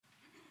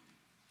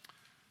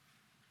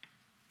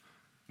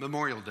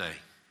Memorial Day.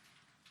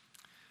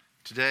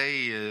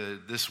 Today,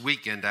 this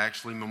weekend,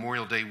 actually,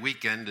 Memorial Day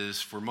weekend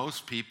is for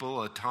most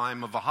people a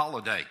time of a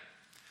holiday.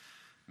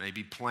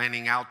 Maybe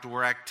planning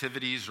outdoor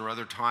activities or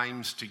other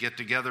times to get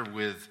together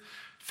with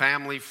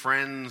family,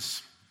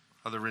 friends,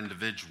 other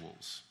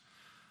individuals.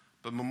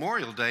 But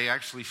Memorial Day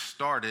actually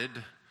started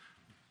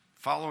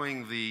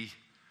following the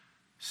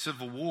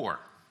Civil War.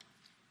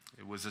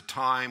 It was a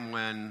time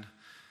when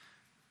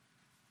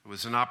it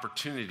was an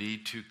opportunity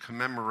to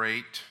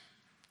commemorate,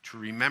 to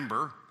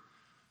remember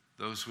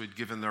those who had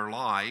given their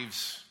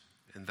lives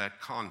in that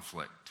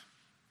conflict.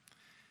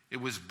 It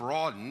was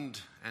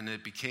broadened and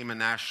it became a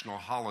national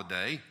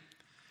holiday,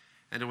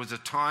 and it was a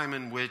time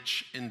in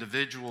which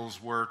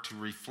individuals were to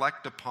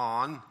reflect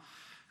upon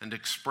and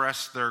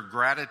express their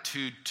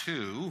gratitude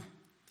to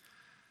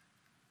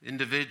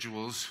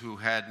individuals who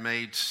had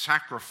made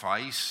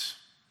sacrifice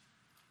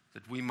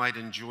that we might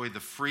enjoy the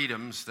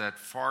freedoms that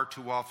far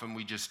too often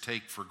we just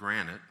take for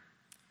granted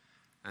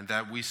and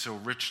that we so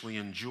richly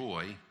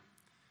enjoy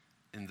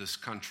in this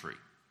country.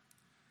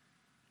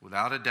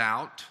 Without a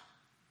doubt,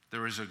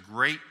 there is a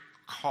great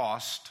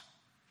cost,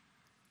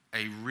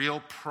 a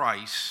real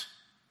price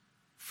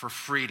for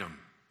freedom.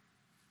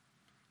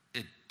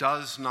 It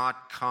does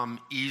not come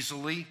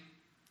easily.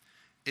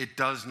 It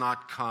does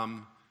not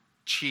come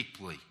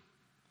cheaply.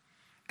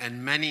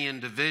 And many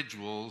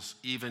individuals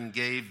even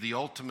gave the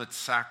ultimate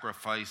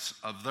sacrifice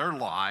of their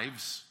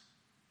lives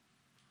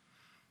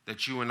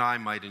that you and I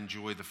might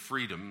enjoy the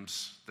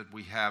freedoms that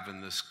we have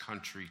in this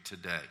country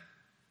today.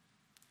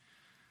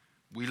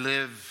 We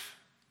live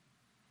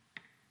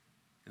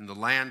in the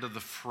land of the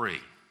free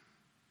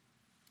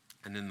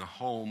and in the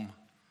home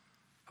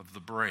of the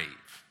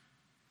brave.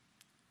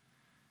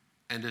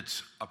 And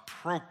it's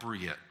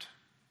appropriate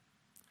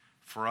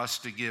for us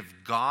to give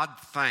God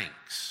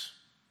thanks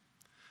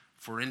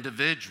for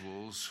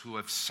individuals who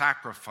have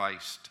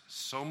sacrificed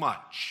so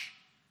much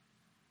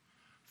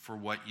for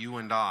what you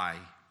and I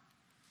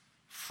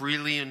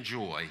freely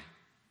enjoy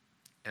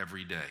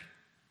every day.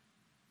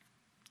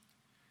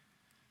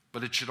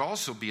 But it should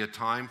also be a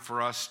time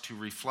for us to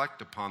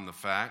reflect upon the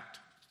fact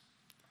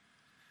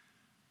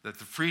that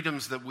the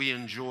freedoms that we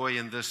enjoy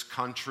in this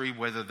country,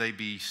 whether they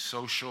be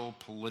social,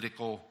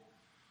 political,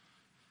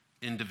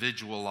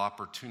 individual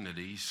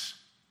opportunities,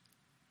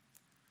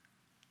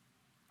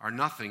 are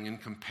nothing in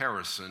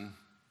comparison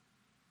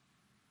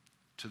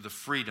to the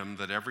freedom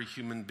that every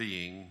human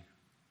being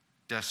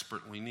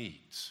desperately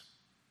needs.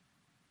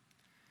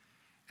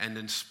 And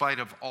in spite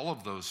of all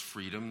of those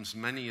freedoms,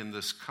 many in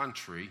this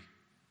country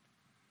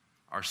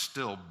are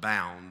still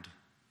bound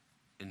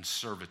in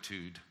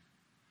servitude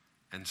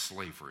and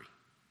slavery.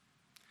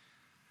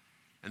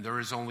 And there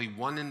is only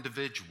one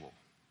individual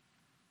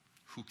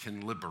who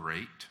can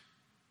liberate.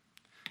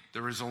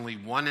 There is only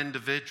one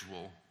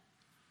individual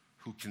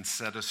who can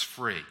set us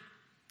free.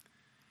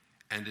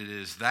 And it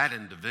is that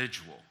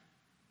individual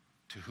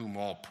to whom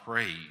all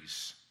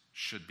praise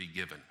should be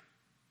given.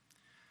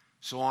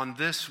 So on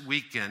this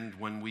weekend,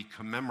 when we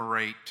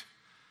commemorate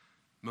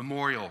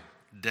Memorial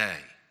Day,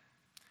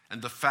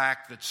 and the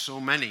fact that so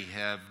many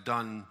have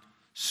done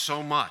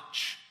so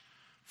much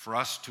for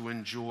us to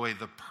enjoy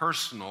the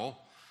personal,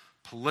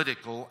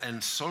 political,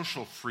 and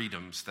social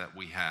freedoms that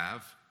we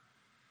have,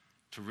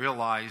 to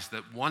realize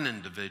that one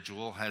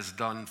individual has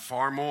done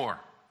far more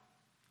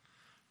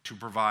to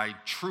provide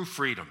true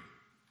freedom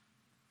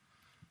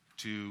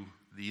to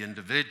the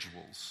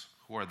individuals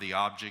who are the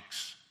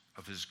objects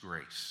of his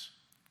grace.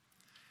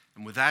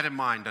 And with that in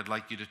mind, I'd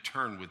like you to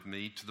turn with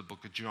me to the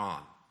book of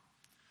John,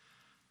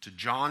 to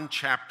John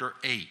chapter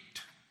 8.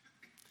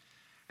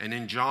 And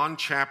in John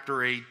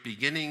chapter 8,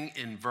 beginning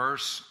in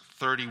verse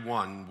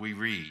 31, we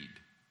read,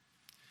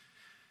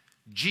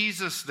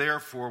 Jesus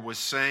therefore was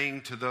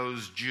saying to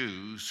those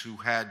Jews who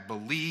had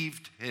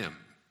believed him,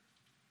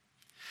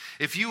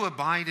 if you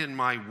abide in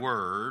my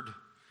word,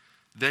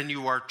 then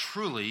you are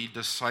truly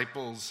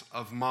disciples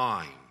of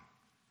mine,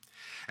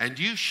 and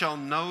you shall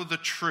know the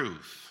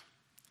truth,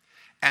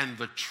 and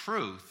the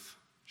truth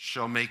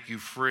shall make you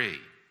free.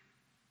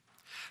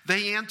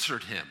 They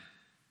answered him,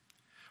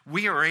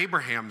 we are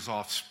Abraham's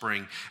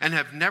offspring and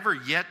have never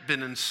yet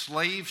been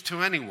enslaved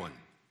to anyone.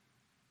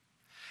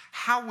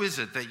 How is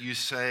it that you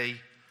say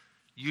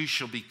you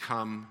shall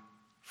become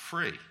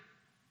free?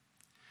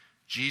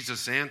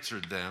 Jesus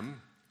answered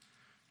them,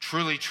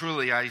 truly,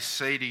 truly, I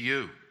say to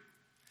you,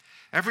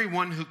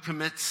 everyone who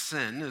commits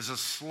sin is a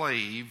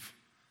slave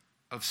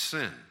of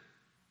sin.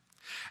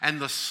 And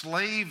the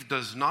slave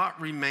does not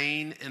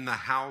remain in the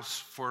house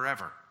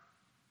forever.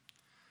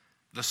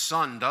 The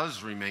Son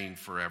does remain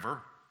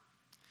forever.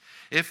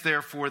 If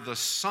therefore the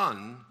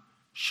Son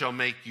shall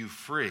make you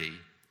free,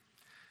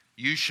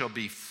 you shall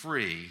be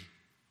free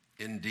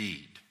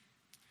indeed.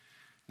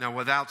 Now,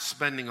 without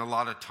spending a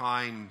lot of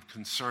time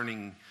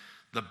concerning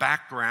the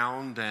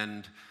background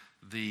and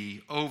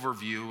the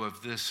overview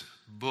of this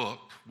book,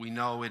 we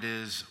know it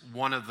is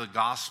one of the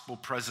gospel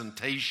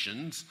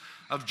presentations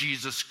of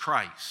Jesus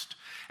Christ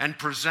and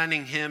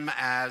presenting him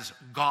as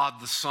God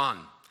the Son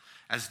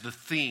as the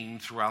theme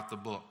throughout the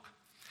book.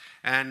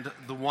 And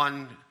the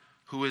one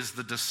who is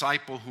the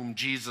disciple whom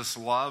Jesus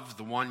loved,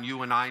 the one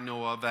you and I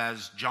know of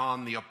as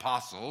John the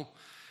Apostle,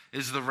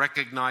 is the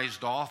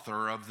recognized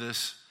author of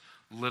this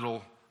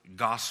little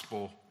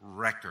gospel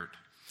record.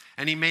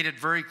 And he made it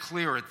very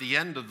clear at the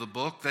end of the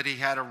book that he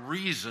had a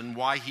reason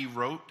why he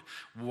wrote,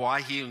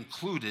 why he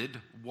included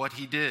what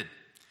he did.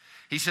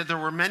 He said there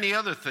were many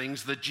other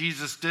things that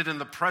Jesus did in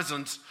the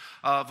presence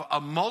of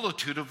a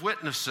multitude of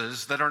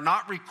witnesses that are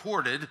not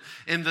recorded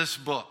in this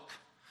book.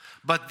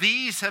 But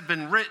these have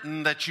been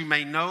written that you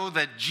may know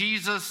that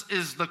Jesus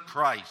is the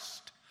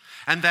Christ,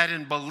 and that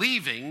in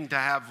believing to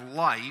have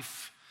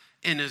life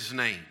in his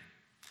name.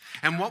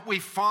 And what we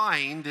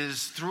find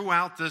is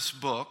throughout this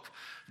book,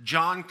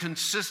 John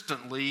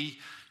consistently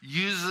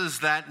uses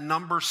that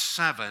number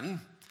 7,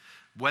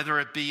 whether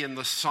it be in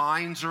the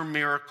signs or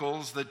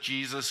miracles that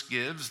Jesus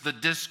gives, the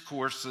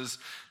discourses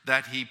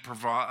that he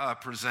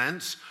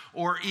presents,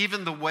 or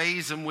even the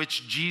ways in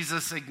which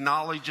Jesus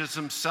acknowledges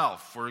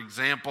himself. For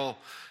example,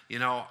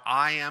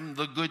 I am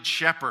the good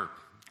shepherd.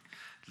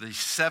 The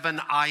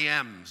 7 I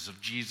ams of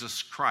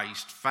Jesus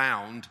Christ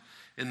found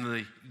in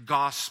the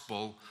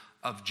Gospel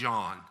of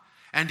John.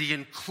 And he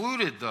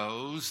included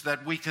those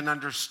that we can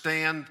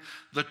understand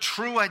the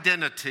true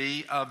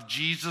identity of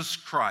Jesus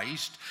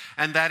Christ,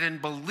 and that in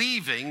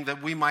believing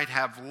that we might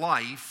have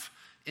life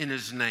in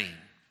his name.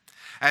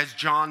 As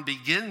John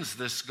begins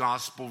this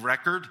gospel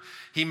record,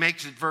 he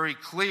makes it very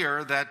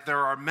clear that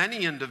there are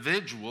many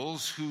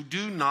individuals who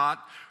do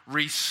not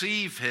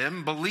receive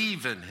him,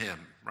 believe in him,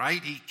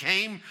 right? He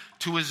came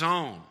to his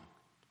own,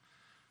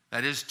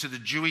 that is to the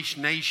Jewish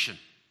nation,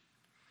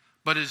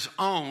 but his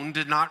own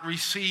did not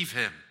receive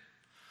him.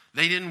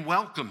 They didn't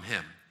welcome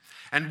him.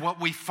 And what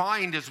we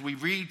find as we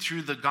read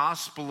through the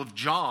Gospel of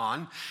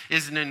John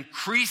is an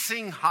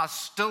increasing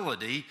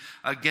hostility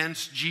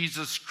against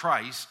Jesus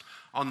Christ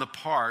on the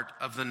part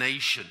of the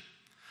nation.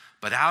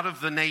 But out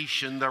of the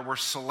nation, there were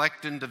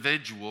select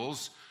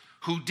individuals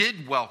who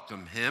did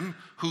welcome him,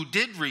 who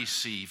did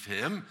receive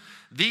him.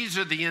 These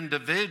are the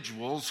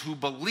individuals who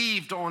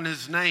believed on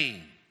his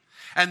name.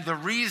 And the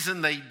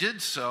reason they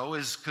did so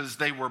is because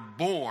they were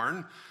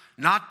born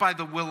not by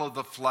the will of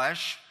the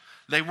flesh.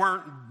 They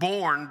weren't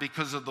born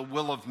because of the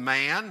will of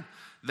man.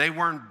 They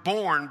weren't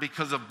born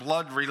because of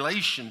blood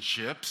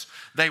relationships.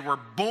 They were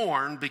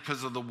born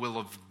because of the will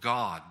of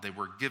God. They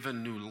were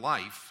given new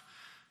life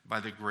by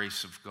the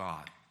grace of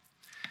God.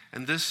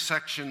 And this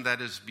section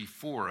that is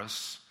before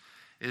us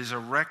is a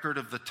record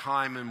of the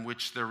time in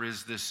which there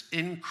is this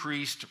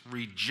increased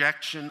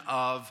rejection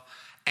of,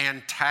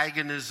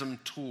 antagonism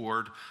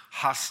toward,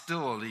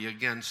 hostility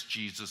against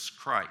Jesus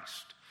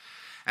Christ.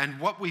 And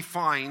what we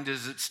find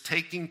is it's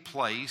taking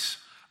place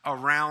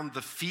around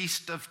the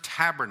Feast of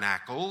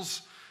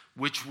Tabernacles,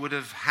 which would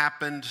have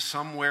happened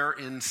somewhere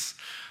in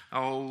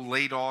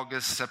late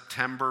August,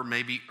 September,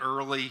 maybe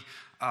early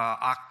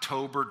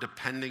October,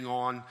 depending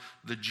on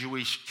the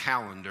Jewish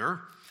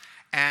calendar.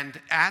 And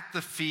at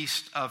the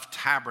Feast of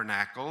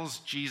Tabernacles,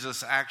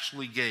 Jesus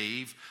actually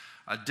gave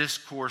a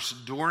discourse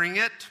during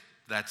it,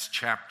 that's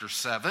chapter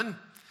 7,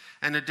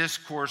 and a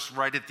discourse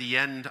right at the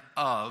end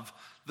of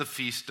the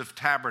Feast of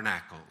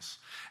Tabernacles.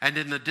 And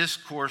in the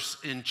discourse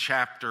in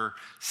chapter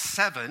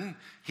 7,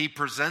 he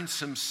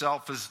presents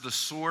himself as the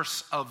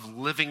source of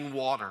living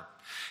water.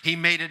 He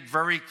made it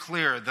very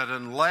clear that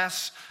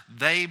unless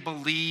they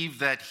believed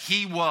that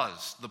he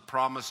was the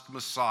promised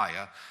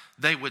Messiah,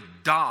 they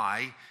would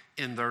die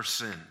in their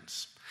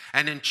sins.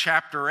 And in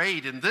chapter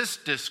 8, in this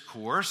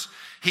discourse,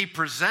 he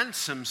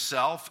presents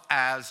himself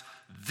as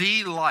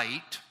the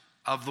light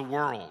of the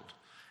world.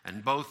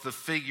 And both the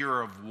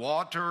figure of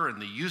water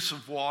and the use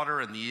of water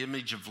and the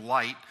image of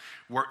light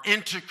were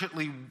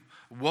intricately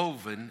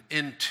woven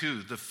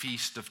into the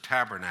Feast of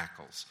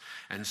Tabernacles.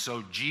 And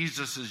so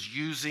Jesus is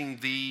using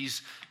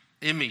these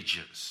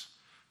images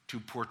to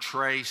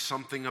portray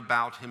something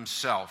about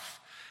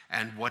himself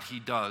and what he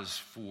does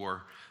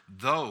for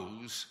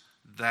those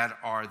that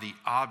are the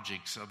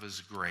objects of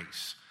his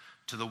grace.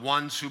 To the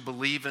ones who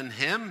believe in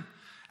him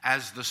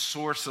as the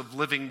source of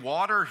living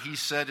water, he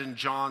said in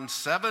John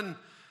 7,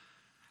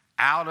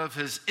 out of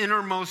his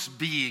innermost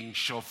being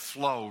shall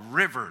flow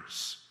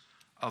rivers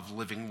of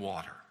living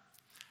water.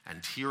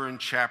 And here in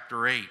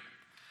chapter 8,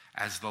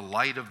 as the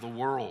light of the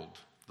world,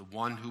 the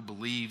one who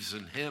believes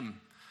in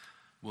him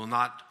will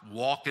not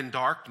walk in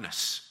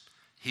darkness.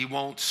 He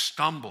won't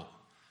stumble,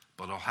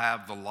 but he'll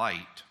have the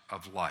light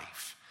of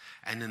life.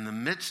 And in the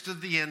midst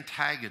of the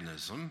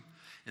antagonism,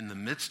 in the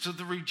midst of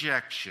the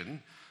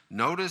rejection,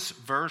 notice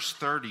verse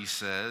 30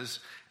 says,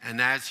 and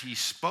as he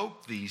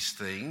spoke these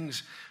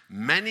things,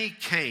 many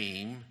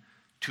came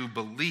to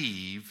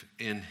believe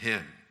in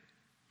him.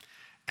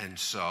 And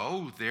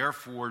so,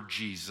 therefore,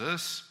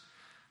 Jesus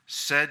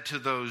said to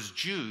those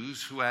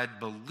Jews who had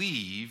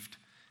believed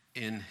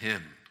in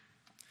him.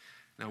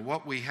 Now,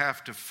 what we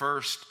have to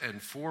first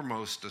and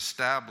foremost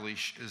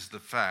establish is the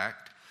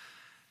fact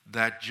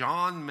that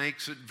John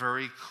makes it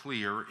very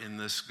clear in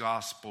this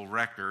gospel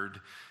record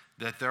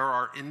that there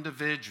are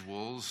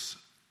individuals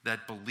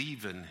that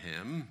believe in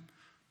him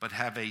but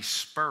have a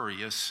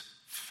spurious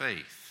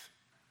faith.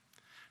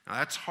 Now,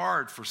 that's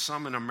hard for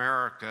some in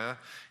America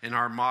in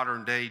our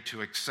modern day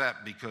to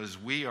accept because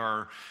we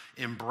are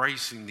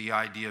embracing the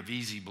idea of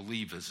easy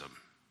believism.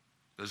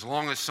 As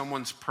long as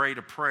someone's prayed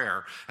a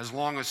prayer, as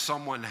long as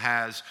someone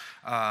has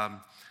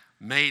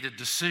made a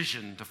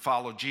decision to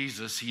follow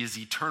Jesus, he is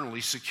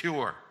eternally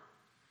secure.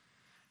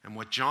 And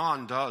what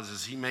John does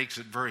is he makes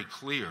it very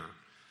clear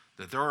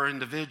that there are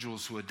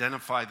individuals who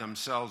identify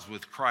themselves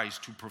with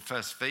Christ, who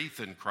profess faith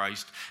in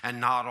Christ, and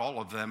not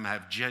all of them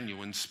have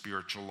genuine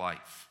spiritual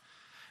life.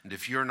 And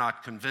if you're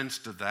not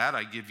convinced of that,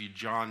 I give you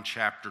John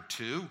chapter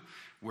 2,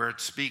 where it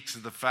speaks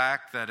of the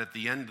fact that at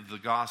the end of the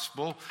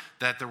gospel,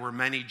 that there were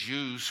many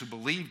Jews who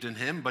believed in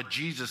him, but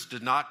Jesus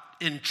did not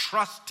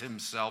entrust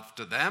himself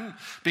to them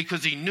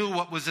because he knew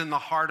what was in the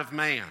heart of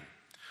man.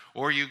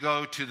 Or you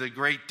go to the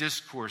great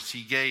discourse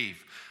he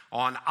gave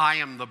on, I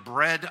am the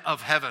bread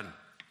of heaven,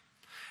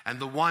 and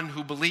the one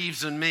who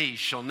believes in me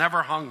shall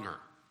never hunger.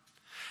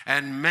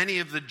 And many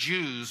of the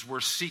Jews were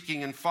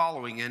seeking and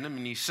following in him.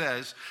 And he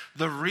says,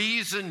 the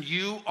reason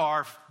you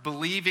are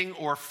believing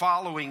or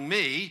following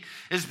me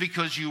is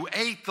because you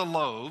ate the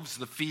loaves,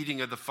 the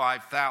feeding of the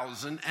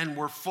 5,000, and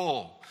were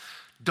full.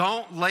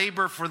 Don't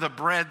labor for the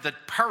bread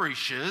that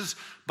perishes,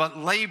 but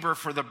labor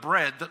for the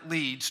bread that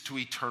leads to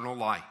eternal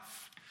life.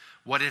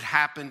 What had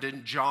happened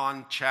in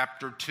John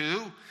chapter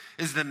 2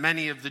 is that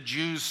many of the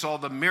Jews saw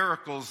the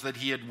miracles that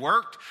he had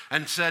worked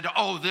and said,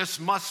 oh,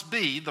 this must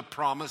be the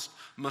promised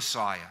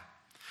Messiah.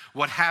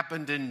 What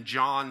happened in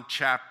John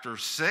chapter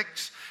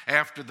 6,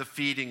 after the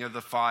feeding of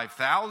the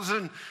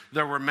 5,000,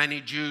 there were many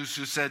Jews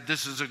who said,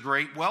 this is a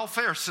great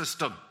welfare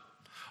system.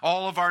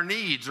 All of our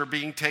needs are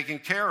being taken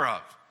care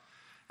of.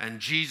 And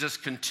Jesus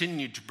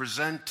continued to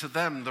present to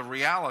them the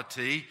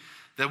reality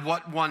that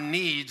what one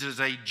needs is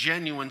a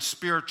genuine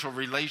spiritual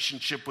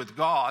relationship with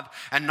God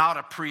and not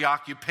a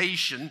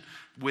preoccupation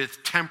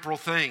with temporal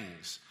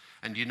things.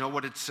 And you know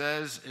what it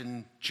says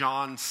in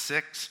John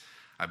 6?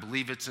 I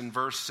believe it's in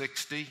verse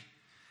 60.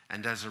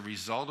 And as a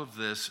result of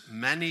this,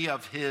 many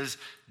of his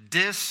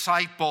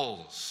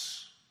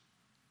disciples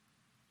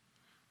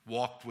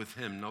walked with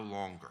him no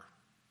longer.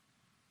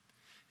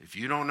 If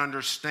you don't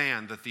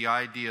understand that the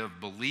idea of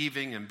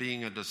believing and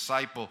being a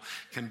disciple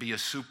can be a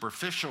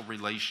superficial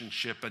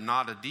relationship and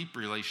not a deep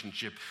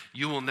relationship,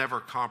 you will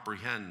never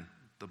comprehend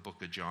the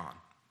book of John.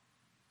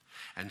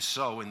 And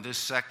so in this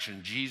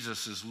section,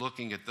 Jesus is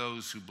looking at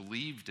those who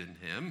believed in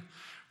him,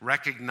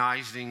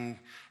 recognizing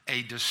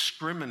a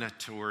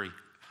discriminatory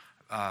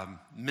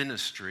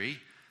ministry,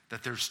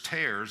 that there's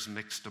tares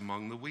mixed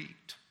among the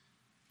wheat.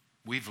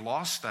 We've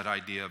lost that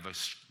idea of a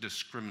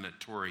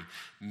discriminatory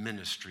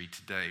ministry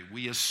today.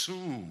 We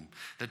assume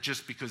that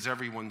just because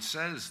everyone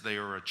says they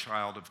are a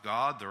child of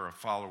God, they're a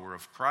follower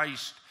of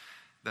Christ,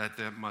 that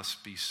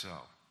must be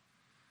so.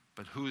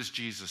 But who is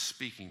Jesus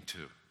speaking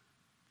to?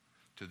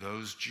 To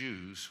those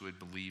Jews who had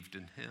believed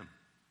in him.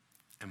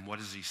 And what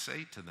does he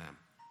say to them?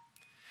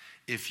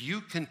 If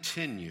you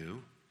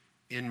continue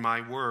in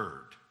my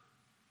word,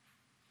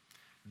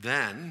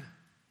 then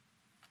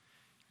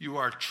you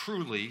are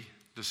truly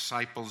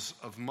disciples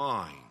of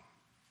mine,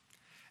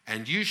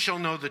 and you shall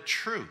know the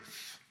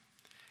truth,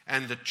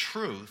 and the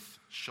truth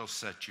shall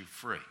set you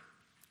free.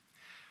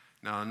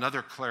 Now,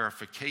 another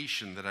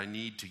clarification that I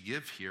need to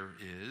give here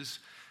is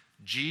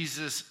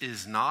Jesus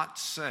is not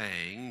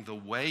saying the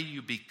way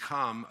you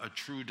become a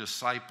true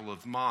disciple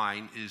of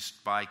mine is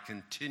by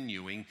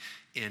continuing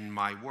in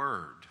my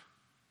word.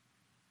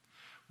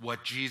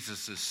 What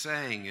Jesus is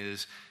saying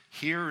is,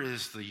 here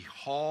is the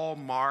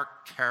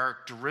hallmark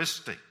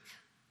characteristic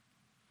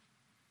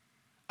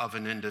of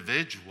an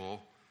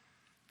individual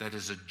that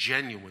is a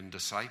genuine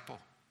disciple.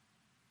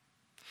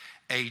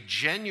 A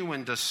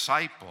genuine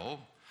disciple,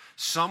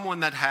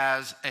 someone that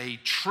has a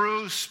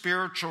true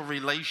spiritual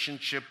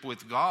relationship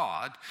with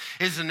God,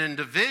 is an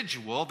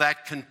individual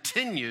that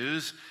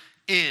continues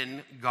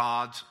in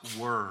God's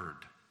word.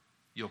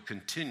 You'll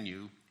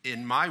continue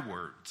in my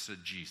word, said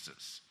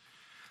Jesus.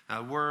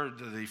 Now,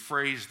 the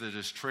phrase that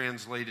is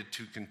translated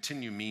to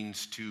continue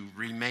means to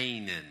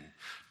remain in,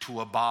 to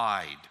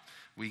abide.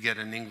 We get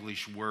an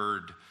English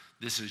word,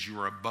 this is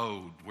your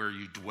abode, where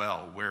you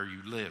dwell, where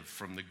you live,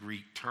 from the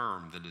Greek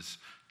term that is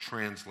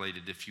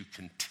translated, if you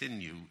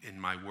continue in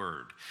my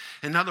word.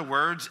 In other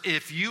words,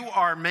 if you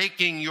are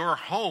making your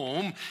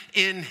home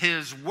in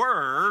his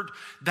word,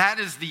 that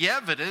is the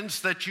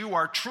evidence that you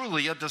are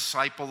truly a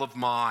disciple of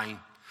mine.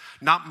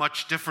 Not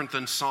much different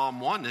than Psalm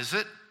 1, is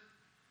it?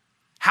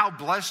 How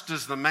blessed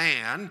is the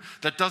man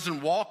that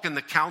doesn't walk in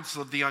the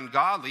counsel of the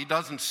ungodly,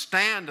 doesn't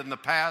stand in the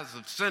paths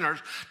of sinners,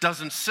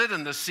 doesn't sit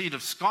in the seat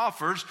of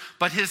scoffers,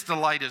 but his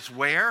delight is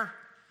where?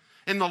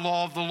 In the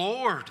law of the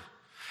Lord.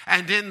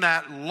 And in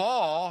that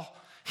law,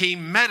 he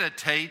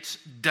meditates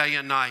day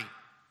and night.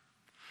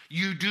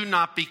 You do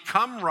not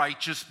become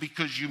righteous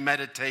because you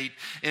meditate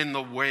in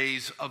the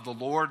ways of the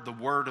Lord, the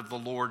word of the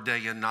Lord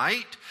day and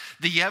night.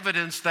 The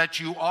evidence that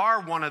you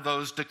are one of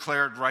those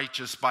declared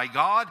righteous by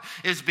God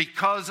is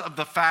because of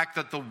the fact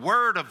that the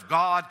word of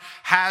God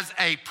has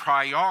a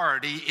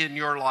priority in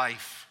your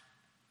life.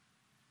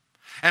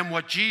 And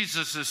what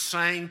Jesus is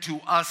saying to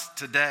us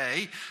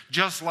today,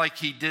 just like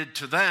he did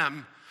to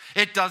them,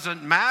 it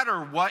doesn't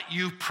matter what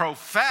you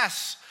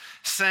profess,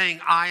 saying,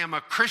 I am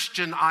a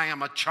Christian, I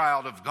am a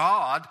child of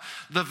God.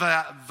 The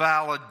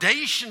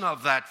validation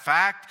of that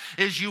fact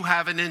is you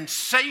have an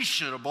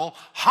insatiable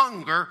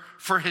hunger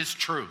for his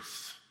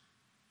truth.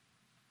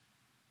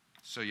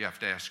 So you have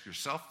to ask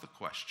yourself the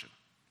question,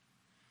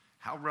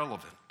 how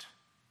relevant,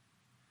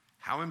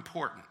 how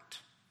important,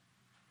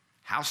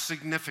 how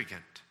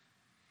significant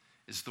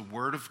is the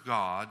Word of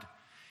God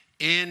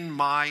in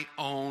my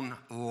own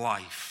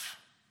life?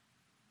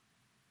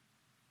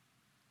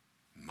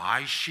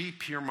 My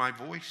sheep hear my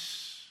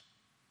voice,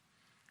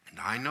 and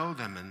I know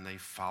them, and they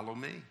follow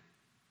me.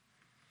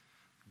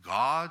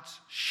 God's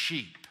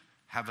sheep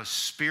have a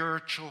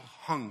spiritual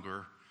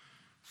hunger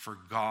for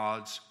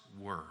God's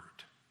Word.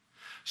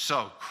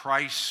 So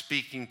Christ,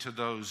 speaking to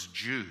those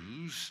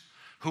Jews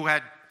who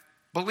had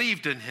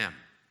believed in him,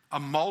 a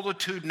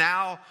multitude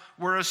now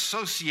were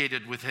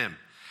associated with him.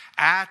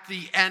 At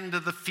the end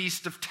of the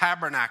Feast of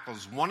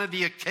Tabernacles, one of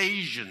the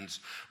occasions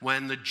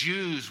when the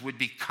Jews would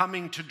be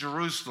coming to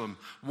Jerusalem,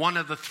 one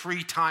of the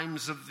 3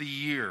 times of the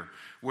year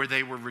where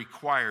they were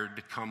required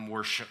to come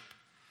worship.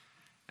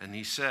 And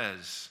he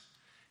says,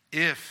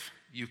 if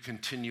you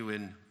continue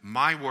in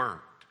my word,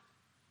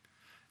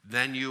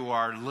 then you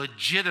are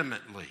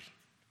legitimately,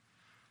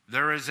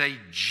 there is a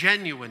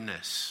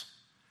genuineness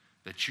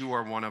that you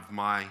are one of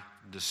my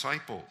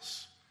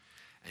disciples,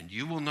 and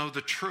you will know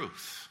the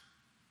truth,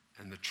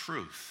 and the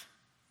truth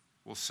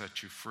will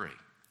set you free.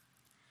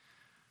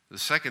 The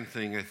second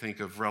thing I think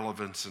of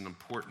relevance and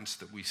importance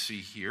that we see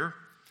here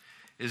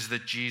is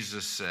that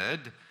Jesus said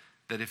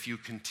that if you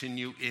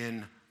continue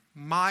in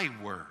my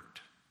word,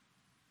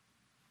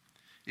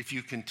 if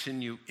you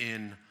continue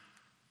in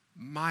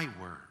my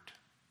word,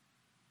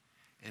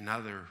 in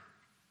other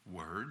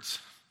words,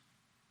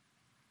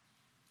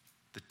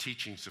 the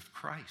teachings of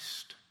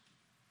Christ.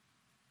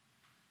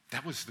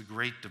 That was the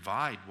great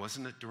divide,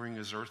 wasn't it, during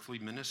his earthly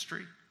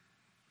ministry?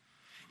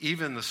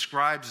 Even the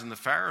scribes and the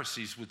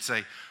Pharisees would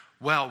say,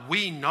 well,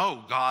 we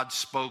know God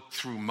spoke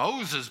through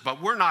Moses,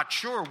 but we're not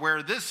sure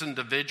where this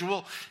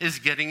individual is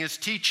getting his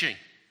teaching.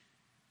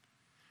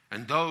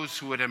 And those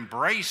who had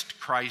embraced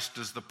Christ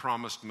as the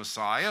promised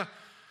Messiah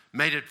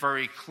made it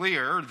very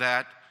clear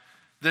that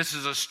this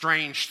is a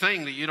strange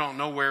thing, that you don't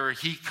know where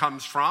he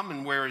comes from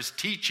and where his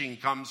teaching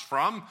comes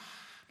from,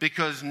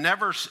 because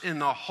never in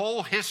the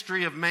whole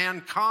history of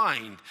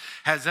mankind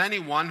has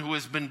anyone who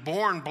has been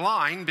born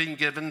blind been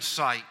given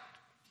sight.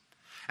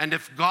 And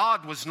if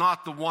God was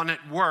not the one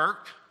at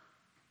work,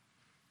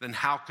 then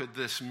how could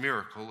this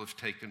miracle have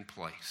taken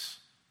place?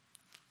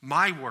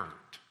 My word.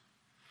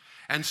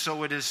 And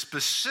so it is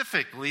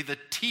specifically the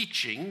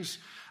teachings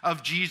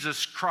of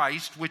Jesus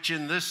Christ, which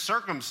in this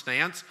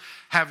circumstance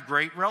have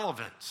great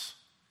relevance.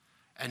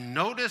 And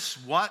notice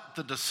what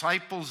the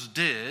disciples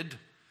did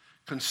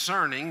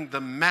concerning the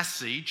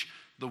message,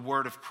 the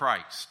word of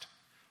Christ.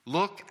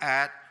 Look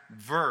at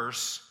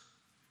verse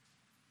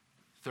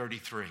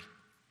 33.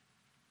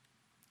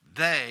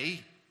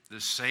 They,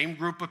 the same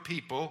group of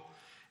people,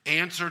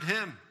 answered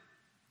him,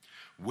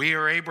 we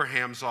are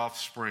Abraham's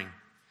offspring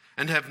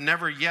and have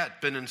never yet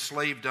been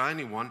enslaved to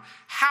anyone.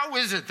 How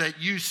is it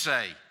that you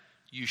say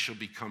you shall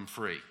become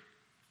free?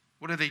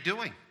 What are they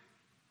doing?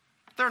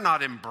 They're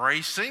not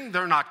embracing,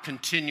 they're not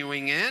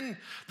continuing in,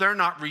 they're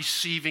not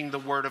receiving the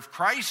word of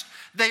Christ.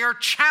 They are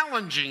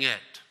challenging it.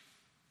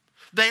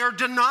 They are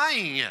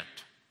denying it.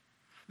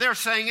 They're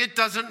saying it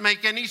doesn't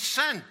make any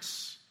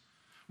sense.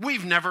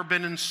 We've never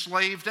been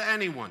enslaved to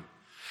anyone.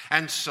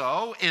 And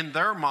so, in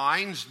their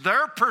minds,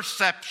 their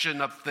perception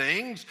of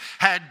things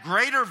had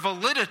greater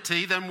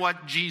validity than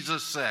what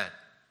Jesus said.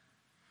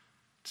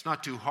 It's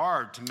not too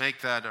hard to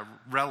make that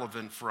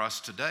relevant for us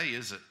today,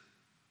 is it?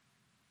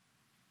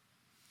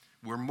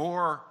 We're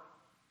more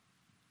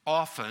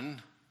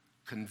often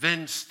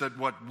convinced that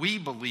what we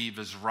believe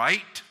is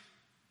right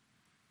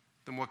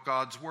than what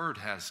God's word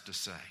has to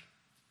say.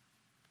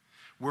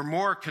 We're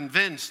more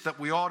convinced that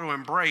we ought to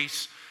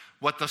embrace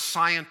what the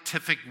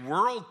scientific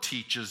world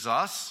teaches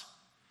us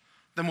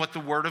than what the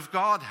Word of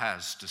God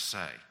has to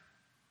say.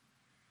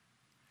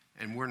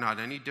 And we're not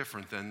any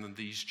different than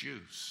these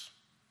Jews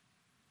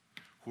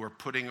who are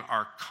putting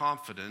our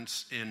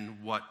confidence in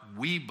what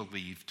we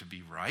believe to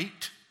be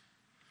right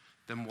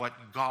than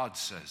what God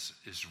says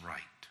is right.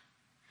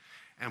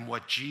 And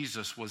what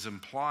Jesus was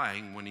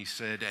implying when he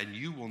said, and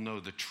you will know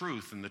the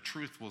truth, and the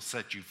truth will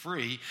set you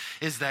free,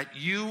 is that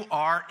you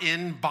are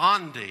in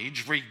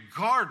bondage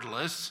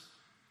regardless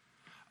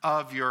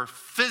of your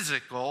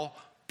physical,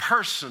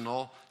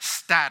 personal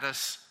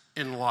status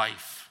in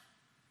life.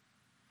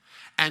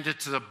 And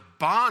it's a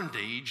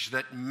bondage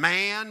that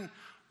man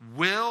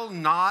will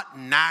not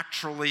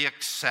naturally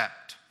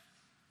accept,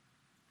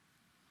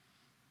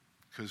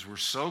 because we're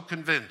so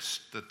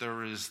convinced that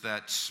there is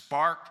that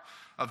spark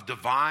of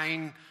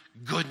divine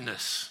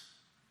goodness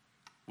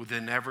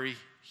within every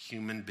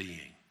human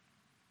being,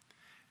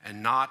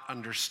 and not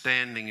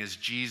understanding, as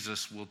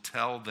Jesus will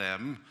tell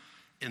them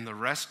in the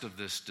rest of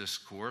this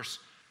discourse,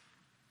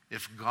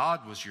 If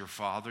God was your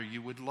father,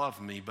 you would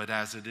love me. But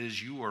as it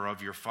is, you are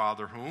of your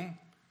father whom?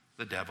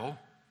 The devil.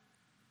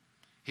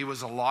 He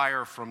was a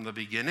liar from the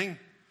beginning.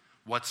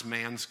 What's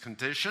man's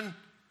condition?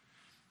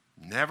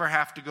 Never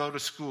have to go to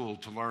school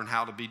to learn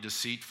how to be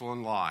deceitful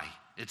and lie.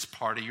 It's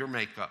part of your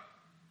makeup.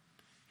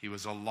 He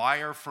was a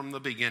liar from the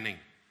beginning.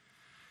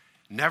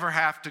 Never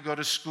have to go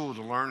to school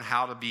to learn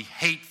how to be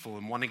hateful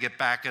and want to get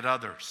back at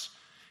others.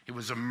 He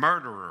was a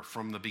murderer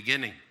from the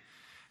beginning.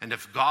 And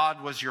if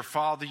God was your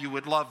father, you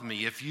would love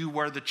me. If you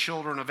were the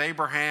children of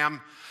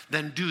Abraham,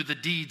 then do the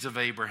deeds of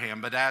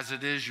Abraham. But as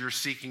it is, you're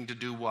seeking to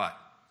do what?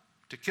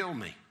 To kill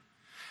me.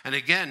 And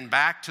again,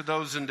 back to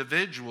those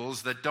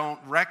individuals that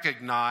don't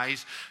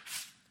recognize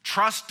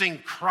trusting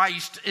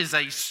Christ is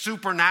a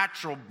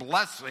supernatural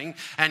blessing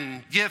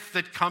and gift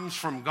that comes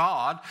from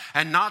God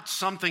and not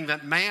something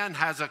that man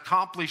has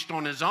accomplished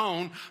on his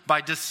own by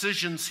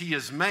decisions he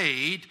has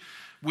made.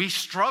 We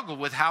struggle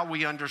with how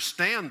we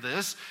understand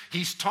this.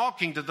 He's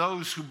talking to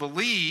those who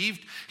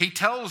believed. He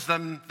tells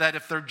them that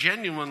if they're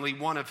genuinely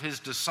one of his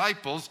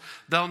disciples,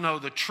 they'll know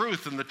the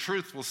truth and the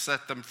truth will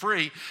set them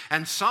free.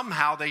 And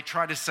somehow they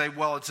try to say,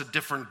 well, it's a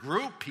different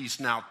group he's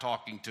now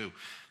talking to.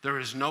 There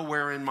is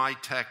nowhere in my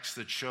text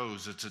that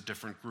shows it's a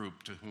different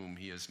group to whom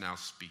he is now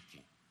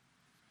speaking.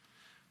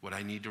 What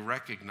I need to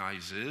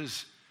recognize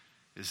is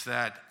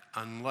that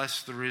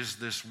unless there is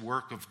this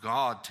work of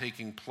God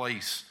taking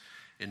place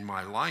in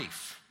my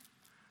life,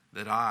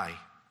 that I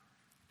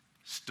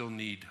still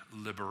need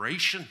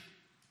liberation,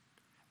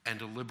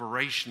 and a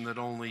liberation that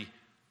only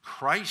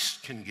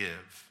Christ can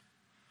give,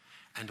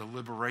 and a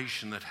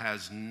liberation that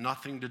has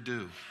nothing to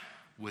do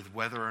with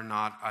whether or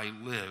not I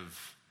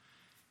live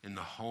in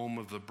the home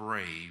of the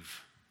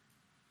brave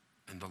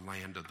and the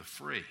land of the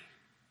free.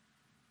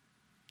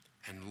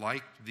 And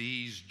like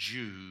these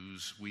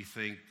Jews, we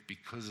think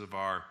because of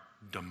our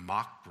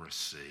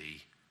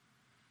democracy,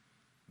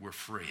 we're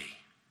free.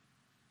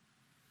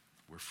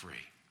 We're free.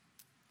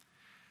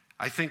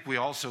 I think we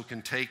also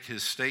can take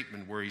his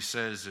statement where he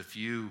says, if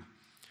you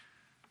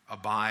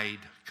abide,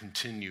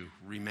 continue,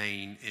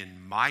 remain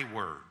in my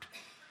word,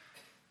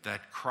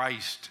 that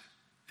Christ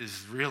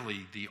is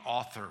really the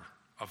author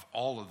of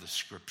all of the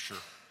scripture.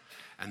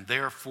 And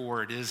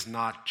therefore, it is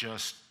not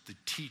just the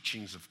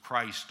teachings of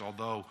Christ,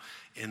 although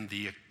in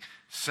the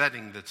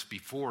setting that's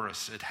before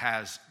us, it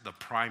has the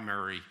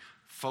primary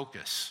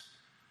focus,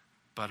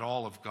 but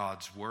all of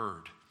God's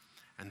word.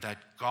 And that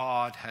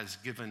God has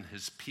given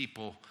his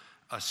people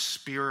a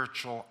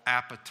spiritual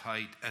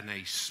appetite and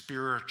a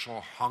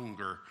spiritual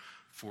hunger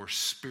for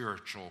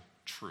spiritual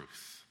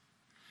truth.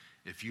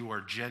 If you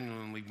are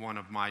genuinely one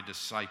of my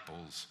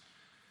disciples,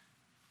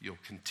 you'll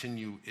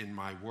continue in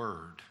my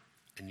word,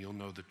 and you'll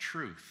know the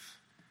truth,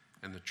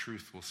 and the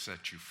truth will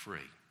set you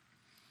free.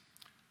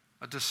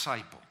 A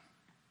disciple.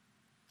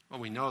 Well,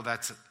 we know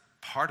that's a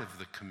part of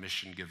the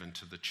commission given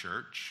to the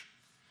church,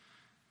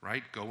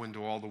 right? Go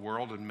into all the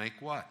world and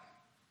make what?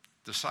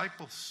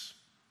 Disciples.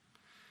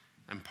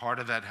 And part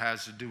of that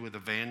has to do with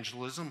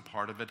evangelism.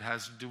 Part of it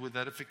has to do with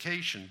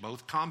edification.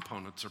 Both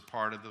components are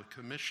part of the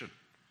commission,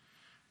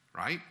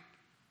 right?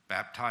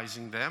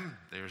 Baptizing them,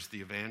 there's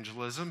the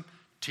evangelism.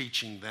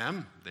 Teaching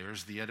them,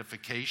 there's the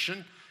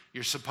edification.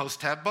 You're supposed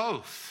to have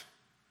both.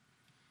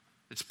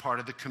 It's part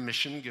of the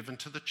commission given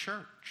to the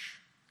church.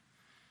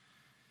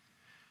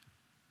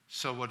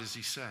 So what does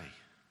he say?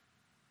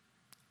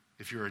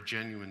 If you're a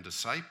genuine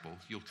disciple,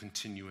 you'll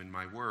continue in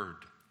my word.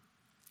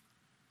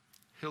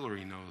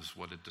 Hillary knows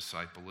what a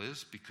disciple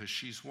is because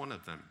she's one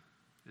of them.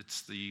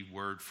 It's the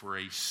word for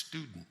a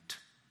student.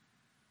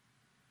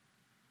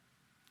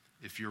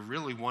 If you're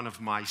really one of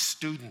my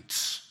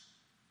students,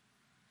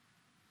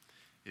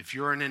 if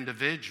you're an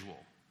individual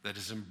that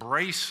is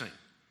embracing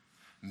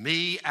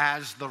me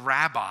as the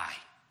rabbi,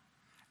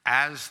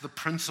 as the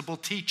principal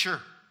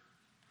teacher,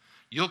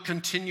 you'll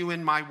continue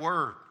in my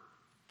word.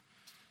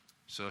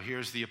 So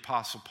here's the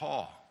Apostle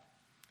Paul.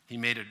 He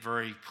made it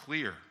very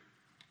clear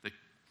that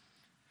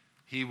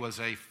he was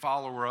a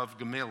follower of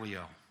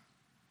Gamaliel.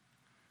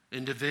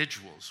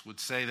 Individuals would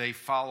say they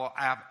follow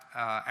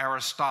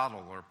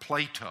Aristotle or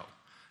Plato.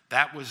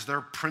 That was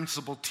their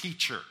principal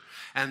teacher.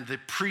 And the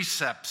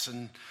precepts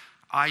and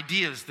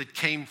ideas that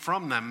came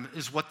from them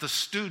is what the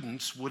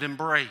students would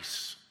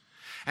embrace.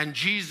 And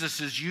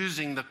Jesus is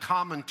using the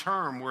common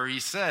term where he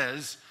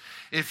says,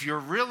 if you're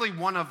really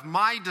one of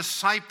my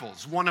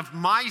disciples, one of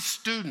my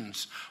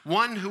students,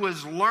 one who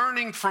is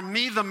learning from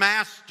me, the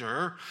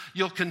master,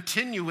 you'll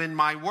continue in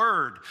my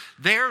word.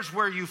 There's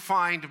where you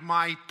find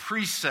my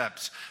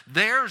precepts.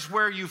 There's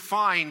where you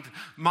find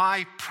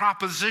my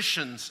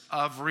propositions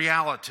of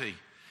reality.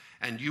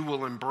 And you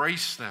will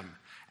embrace them,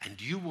 and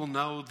you will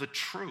know the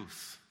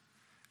truth,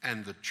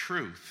 and the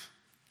truth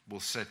will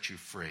set you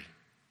free.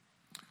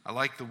 I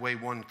like the way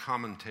one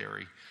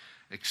commentary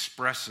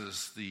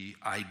expresses the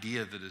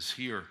idea that is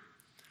here.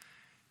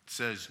 It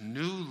says,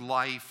 new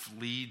life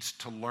leads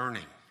to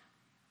learning,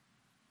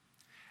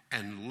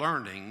 and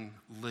learning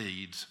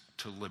leads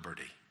to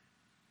liberty.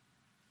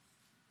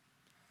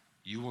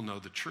 You will know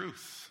the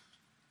truth,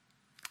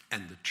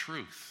 and the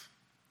truth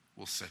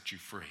will set you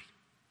free.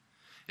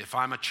 If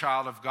I'm a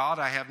child of God,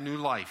 I have new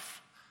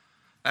life.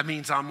 That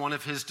means I'm one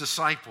of his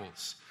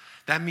disciples.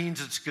 That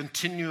means it's a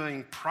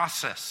continuing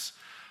process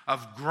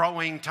of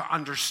growing to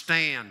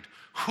understand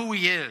who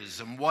he is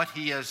and what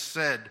he has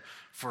said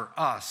for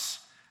us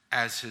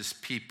as his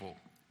people.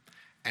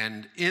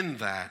 And in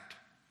that,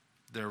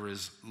 there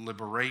is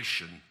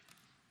liberation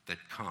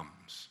that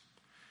comes.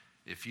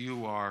 If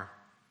you are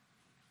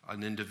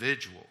an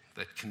individual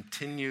that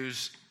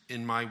continues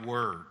in my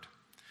word,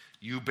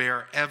 you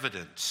bear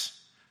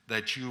evidence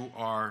that you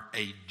are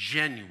a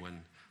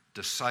genuine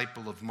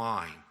disciple of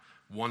mine,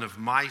 one of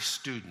my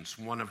students,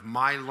 one of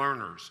my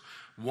learners,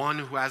 one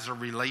who has a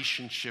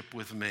relationship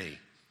with me.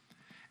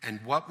 And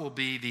what will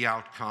be the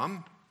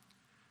outcome?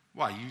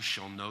 Why, you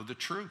shall know the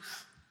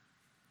truth,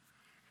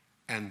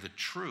 and the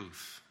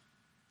truth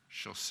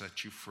shall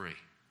set you free.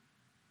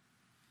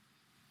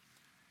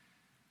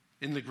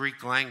 In the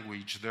Greek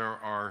language, there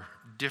are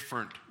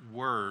different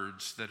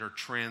words that are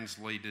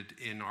translated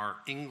in our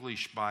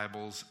English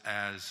Bibles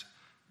as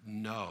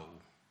know,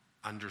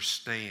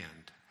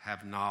 understand,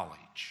 have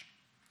knowledge.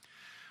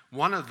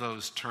 One of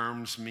those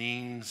terms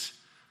means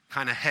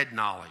kind of head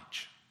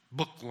knowledge,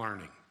 book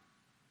learning.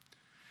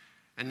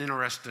 And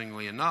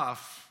interestingly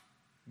enough,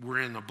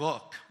 we're in the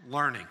book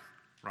learning,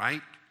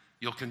 right?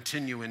 You'll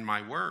continue in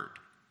my word.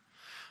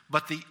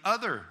 But the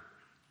other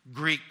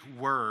Greek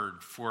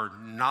word for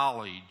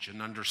knowledge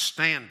and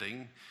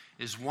understanding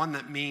is one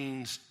that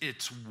means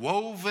it's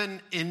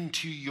woven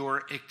into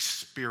your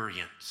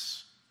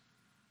experience.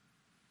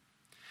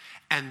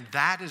 And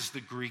that is the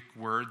Greek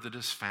word that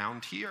is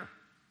found here.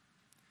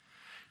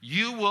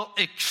 You will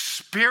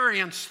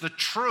experience the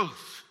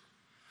truth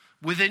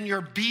within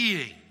your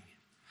being,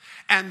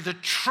 and the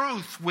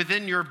truth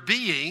within your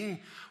being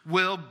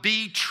will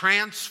be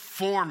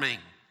transforming.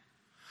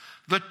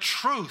 The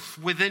truth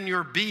within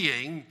your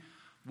being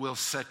will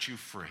set you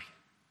free.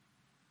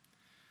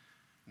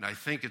 And I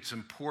think it's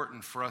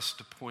important for us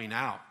to point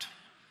out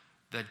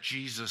that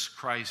Jesus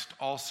Christ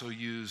also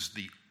used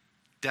the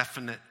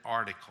definite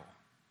article.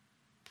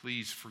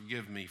 Please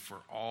forgive me for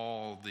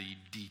all the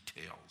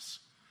details.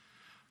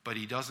 But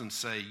he doesn't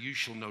say, you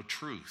shall know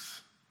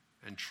truth,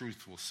 and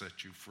truth will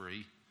set you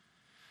free.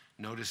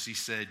 Notice he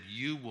said,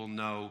 you will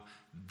know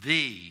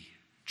the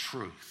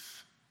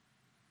truth.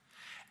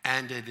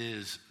 And it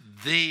is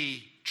the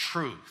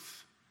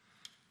truth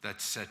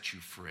that sets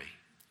you free.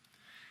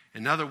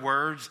 In other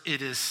words,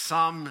 it is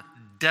some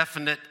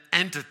definite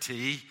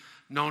entity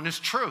known as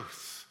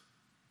truth.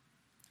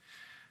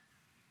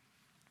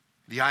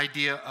 The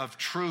idea of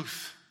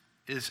truth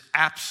is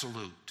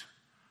absolute,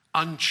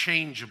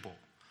 unchangeable,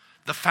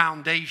 the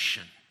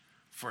foundation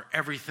for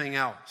everything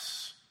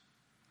else.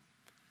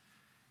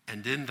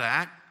 And in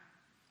that,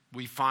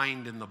 we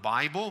find in the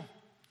Bible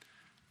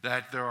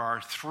that there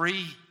are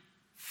three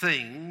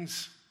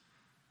things,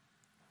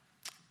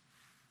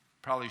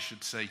 probably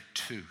should say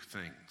two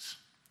things,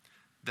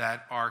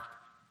 that are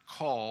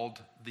called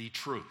the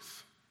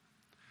truth.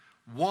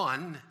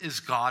 One is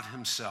God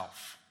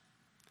himself.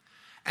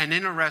 And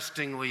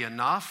interestingly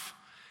enough,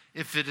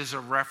 if it is a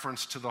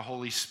reference to the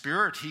Holy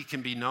Spirit, he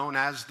can be known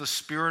as the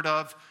Spirit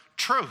of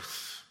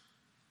truth.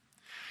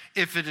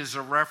 If it is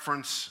a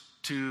reference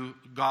to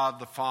God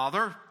the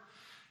Father,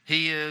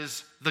 he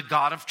is the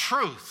God of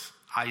truth.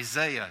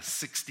 Isaiah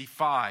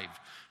 65,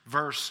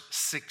 verse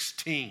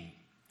 16.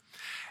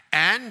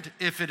 And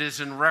if it is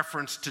in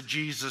reference to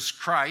Jesus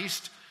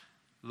Christ,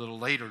 a little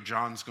later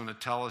John's going to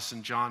tell us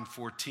in John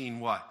 14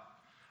 what?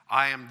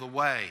 I am the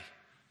way,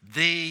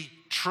 the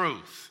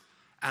truth,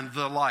 and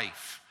the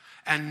life.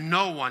 And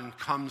no one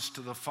comes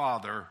to the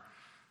Father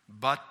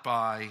but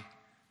by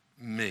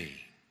me.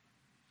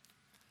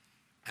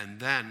 And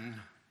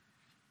then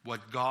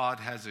what God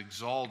has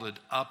exalted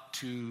up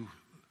to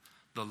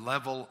the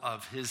level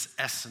of his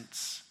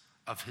essence,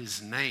 of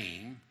his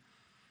name,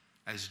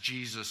 as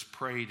Jesus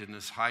prayed in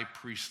his high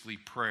priestly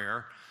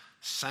prayer,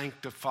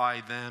 sanctify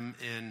them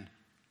in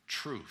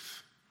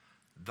truth.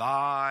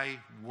 Thy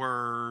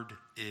word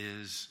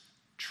is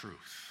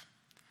truth.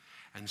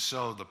 And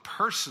so the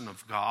person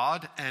of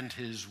God and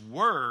his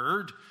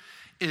word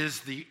is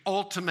the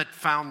ultimate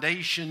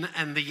foundation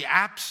and the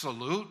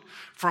absolute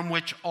from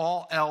which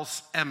all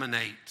else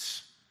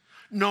emanates.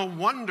 No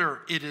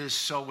wonder it is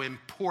so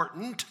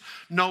important.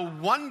 No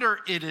wonder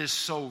it is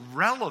so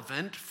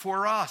relevant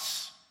for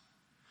us.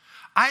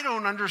 I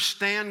don't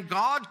understand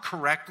God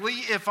correctly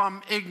if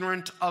I'm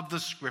ignorant of the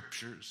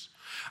scriptures.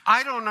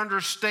 I don't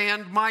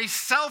understand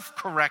myself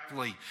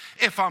correctly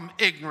if I'm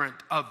ignorant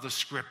of the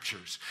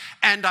scriptures.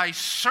 And I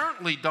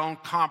certainly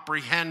don't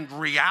comprehend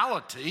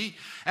reality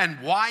and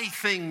why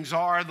things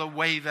are the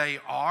way they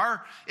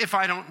are if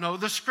I don't know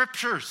the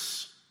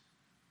scriptures.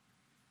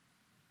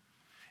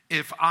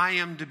 If I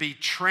am to be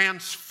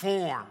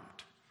transformed,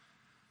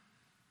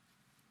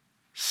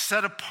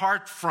 set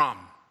apart from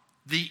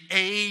the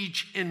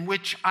age in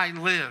which I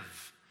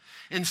live,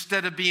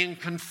 instead of being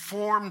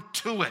conformed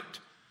to it,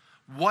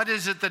 what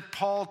is it that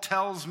Paul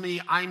tells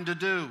me I'm to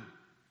do?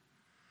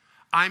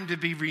 I'm to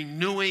be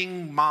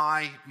renewing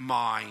my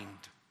mind,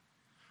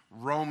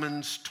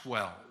 Romans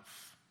 12.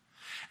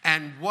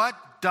 And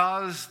what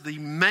does the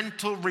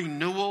mental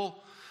renewal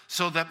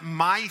so that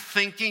my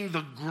thinking,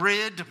 the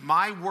grid,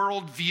 my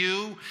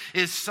worldview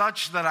is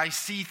such that I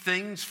see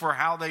things for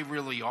how they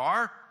really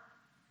are?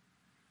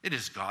 It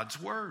is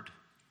God's word.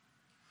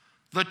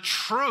 The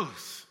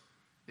truth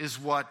is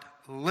what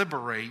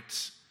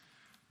liberates,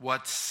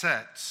 what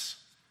sets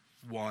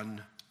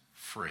one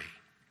free.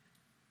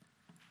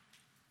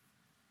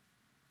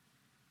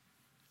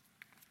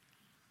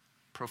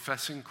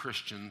 Professing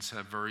Christians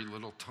have very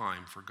little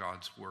time for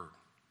God's word.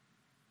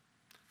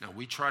 Now,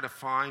 we try to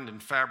find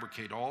and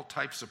fabricate all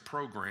types of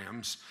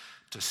programs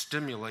to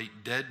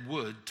stimulate dead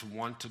wood to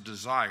want to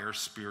desire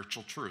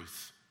spiritual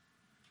truth.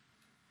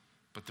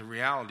 But the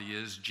reality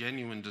is,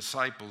 genuine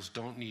disciples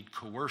don't need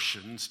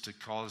coercions to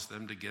cause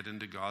them to get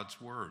into God's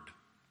word.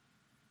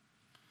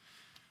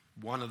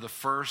 One of the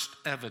first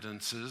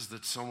evidences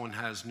that someone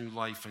has new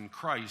life in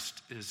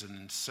Christ is an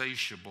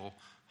insatiable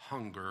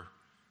hunger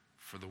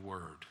for the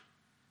word.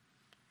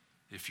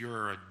 If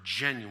you're a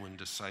genuine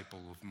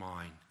disciple of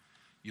mine,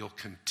 you'll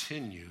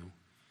continue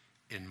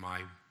in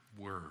my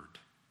word,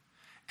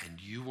 and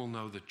you will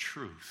know the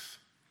truth,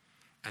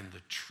 and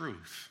the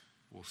truth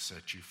will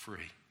set you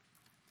free.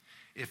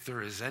 If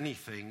there is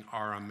anything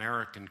our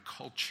American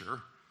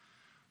culture,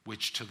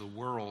 which to the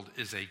world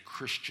is a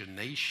Christian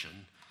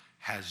nation,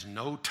 has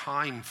no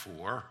time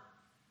for,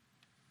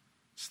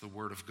 it's the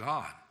Word of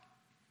God.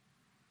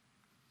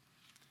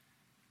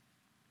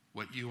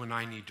 What you and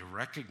I need to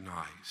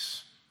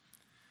recognize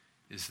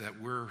is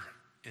that we're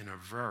in a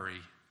very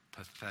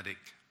pathetic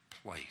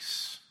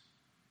place.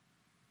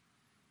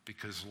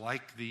 Because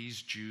like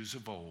these Jews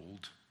of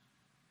old,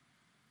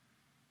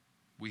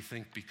 we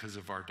think because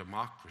of our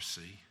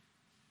democracy,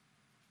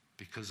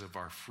 because of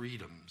our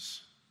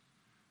freedoms,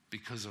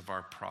 because of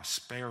our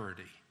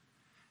prosperity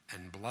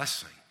and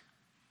blessing,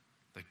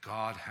 that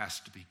God has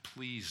to be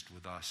pleased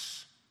with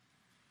us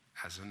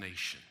as a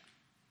nation.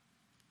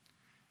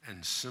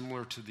 And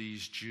similar to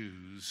these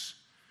Jews,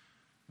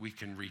 we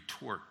can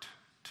retort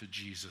to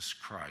Jesus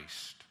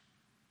Christ.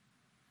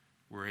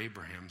 We're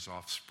Abraham's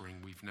offspring.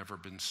 We've never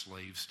been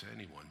slaves to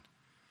anyone.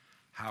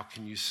 How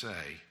can you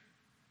say,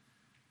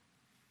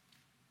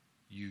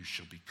 you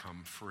shall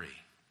become free?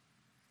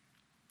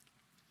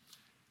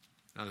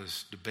 Now,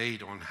 there's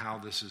debate on how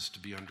this is to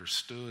be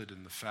understood,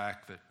 and the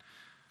fact that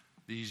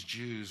these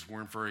Jews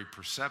weren't very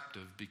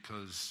perceptive,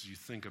 because you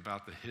think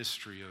about the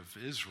history of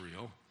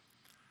Israel,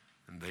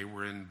 and they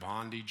were in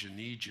bondage in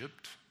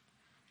Egypt,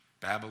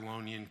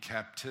 Babylonian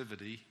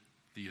captivity,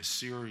 the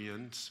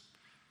Assyrians.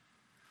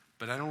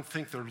 But I don't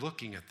think they're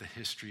looking at the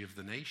history of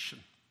the nation.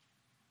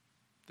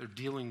 They're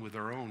dealing with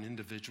their own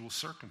individual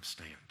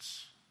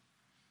circumstance.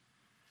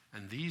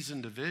 And these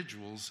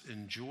individuals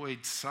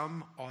enjoyed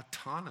some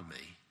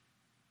autonomy,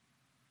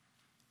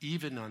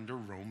 even under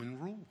Roman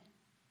rule.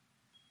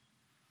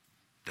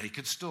 They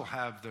could still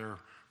have their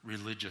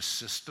religious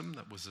system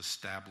that was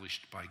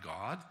established by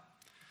God.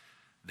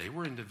 They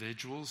were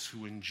individuals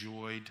who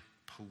enjoyed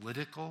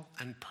political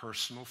and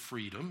personal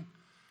freedom.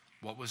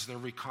 What was their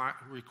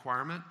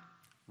requirement?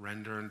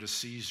 Render unto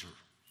Caesar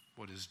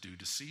what is due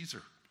to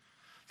Caesar.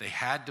 They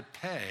had to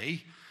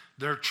pay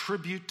their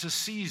tribute to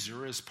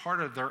Caesar as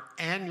part of their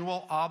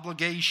annual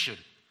obligation,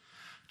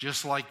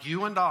 just like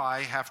you and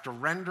I have to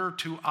render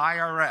to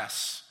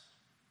IRS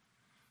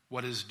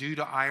what is due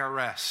to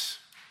IRS.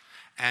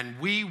 And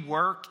we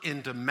work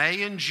into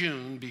May and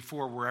June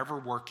before we're ever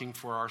working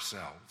for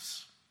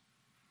ourselves.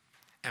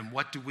 And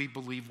what do we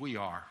believe we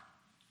are?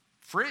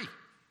 Free.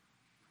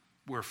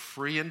 We're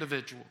free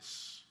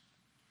individuals.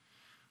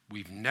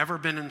 We've never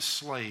been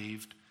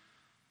enslaved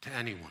to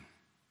anyone.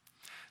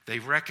 They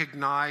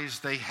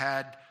recognized they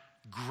had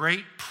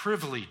great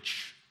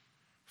privilege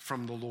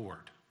from the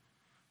Lord.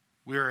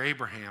 We are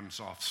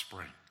Abraham's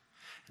offspring.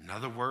 In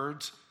other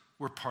words,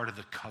 we're part of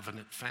the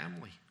covenant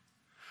family.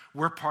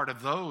 We're part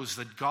of those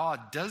that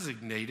God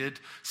designated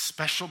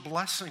special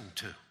blessing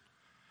to.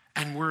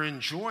 And we're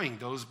enjoying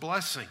those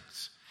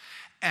blessings.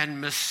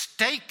 And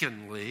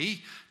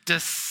mistakenly,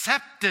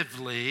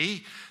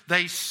 deceptively,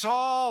 they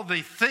saw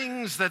the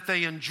things that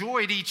they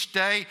enjoyed each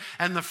day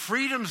and the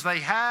freedoms they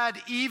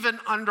had even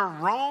under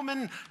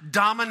Roman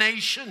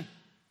domination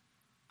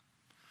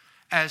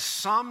as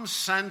some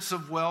sense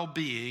of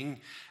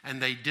well-being,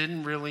 and they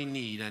didn't really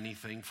need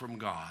anything from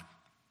God.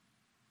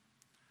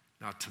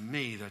 Now, to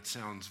me, that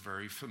sounds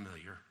very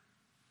familiar.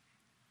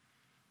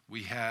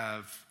 We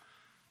have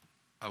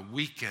a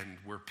weekend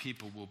where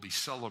people will be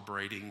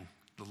celebrating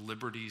the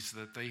liberties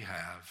that they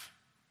have,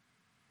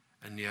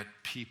 and yet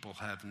people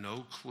have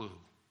no clue.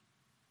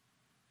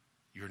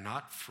 You're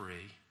not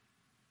free.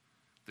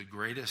 The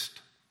greatest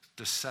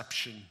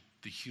deception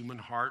the human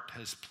heart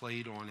has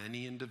played on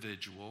any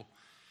individual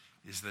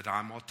is that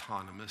I'm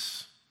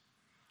autonomous.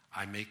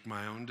 I make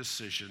my own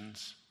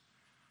decisions.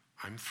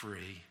 I'm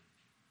free.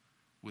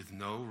 With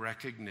no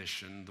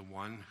recognition, the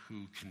one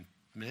who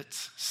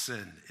commits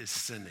sin is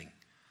sinning,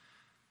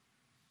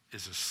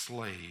 is a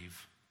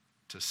slave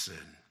to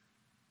sin.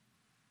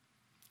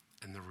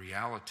 And the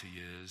reality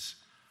is,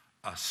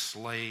 A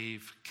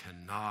slave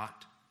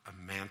cannot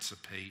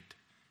emancipate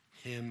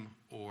him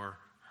or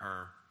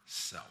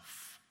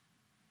herself.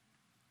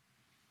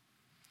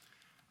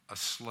 A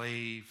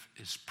slave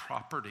is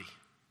property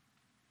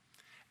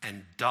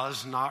and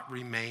does not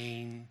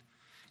remain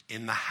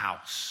in the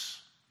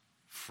house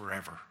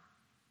forever.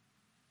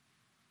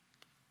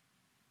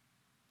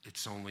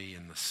 It's only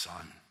in the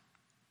Son,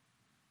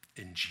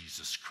 in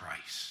Jesus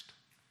Christ,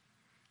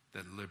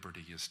 that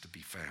liberty is to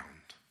be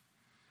found.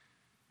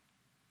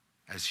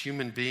 As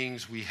human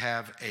beings, we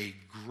have a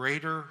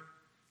greater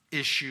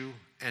issue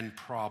and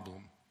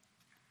problem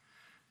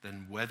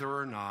than whether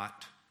or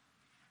not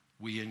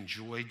we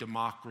enjoy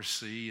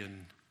democracy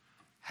and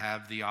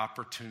have the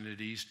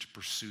opportunities to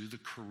pursue the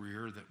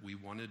career that we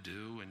want to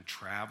do and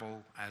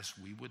travel as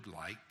we would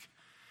like,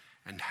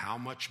 and how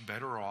much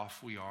better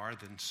off we are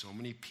than so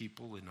many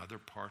people in other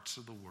parts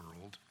of the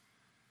world.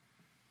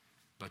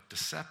 But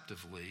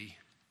deceptively,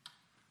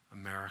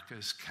 America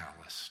is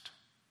calloused.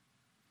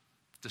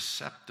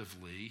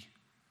 Deceptively,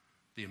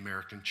 the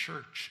American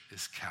church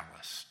is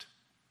calloused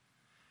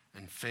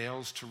and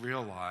fails to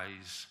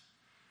realize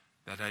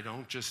that I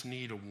don't just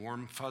need a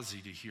warm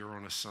fuzzy to hear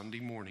on a Sunday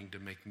morning to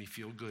make me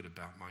feel good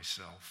about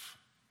myself.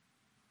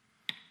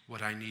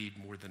 What I need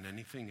more than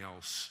anything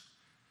else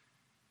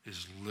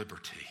is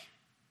liberty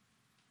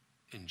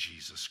in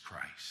Jesus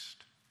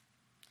Christ.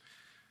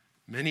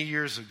 Many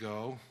years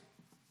ago,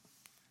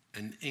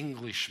 an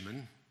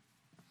Englishman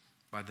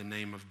by the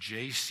name of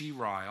J.C.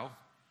 Ryle,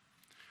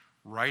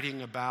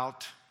 writing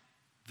about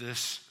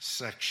this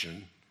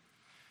section,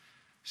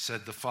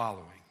 said the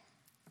following: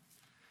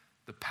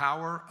 the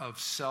power of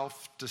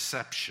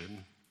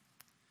self-deception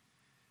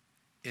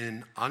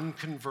in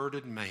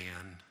unconverted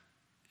man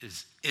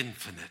is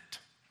infinite.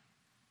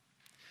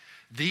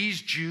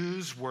 These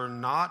Jews were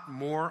not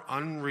more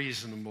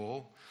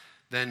unreasonable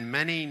than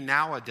many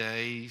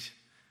nowadays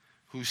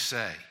who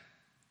say,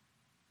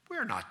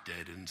 we're not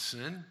dead in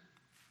sin.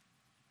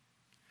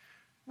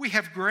 We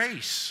have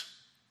grace.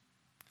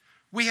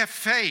 We have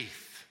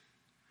faith.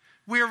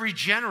 We are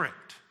regenerate.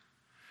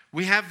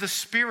 We have the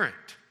Spirit.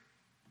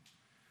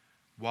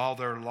 While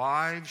their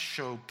lives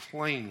show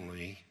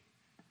plainly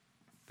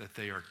that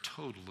they are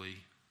totally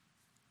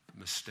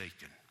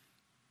mistaken.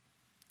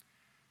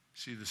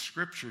 See, the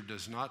Scripture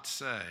does not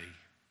say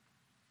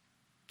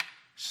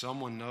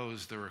someone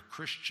knows they're a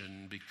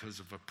Christian because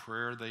of a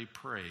prayer they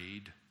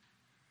prayed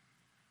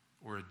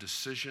or a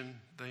decision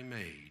they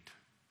made.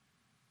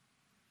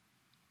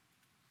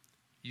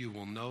 You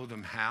will know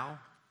them how?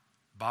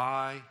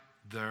 By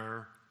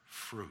their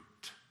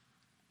fruit.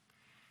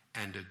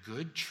 And a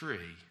good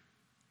tree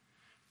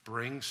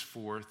brings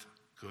forth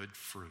good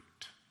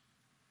fruit.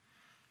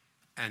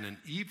 And an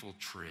evil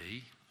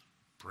tree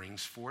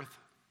brings forth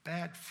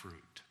bad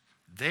fruit.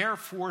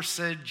 Therefore,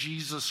 said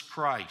Jesus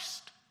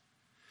Christ,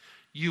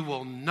 you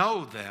will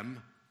know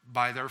them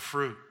by their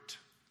fruit.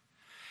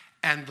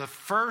 And the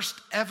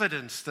first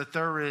evidence that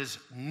there is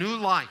new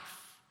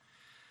life,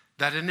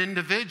 that an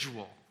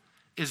individual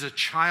is a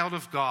child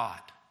of God,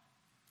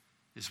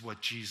 is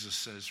what Jesus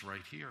says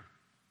right here.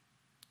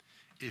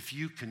 If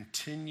you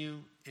continue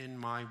in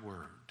my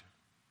word,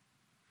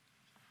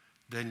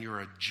 then you're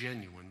a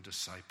genuine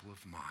disciple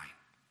of mine.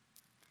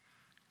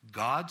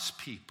 God's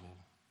people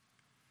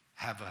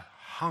have a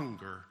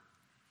hunger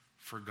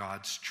for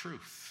God's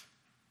truth.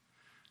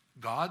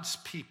 God's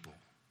people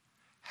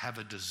have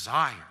a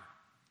desire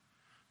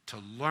to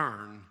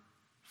learn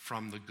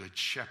from the Good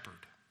Shepherd.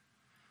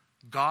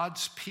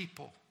 God's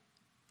people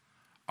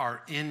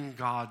are in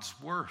God's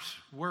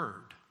word.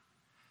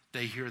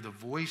 They hear the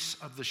voice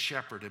of the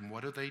shepherd, and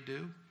what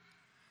do?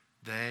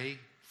 They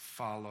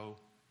follow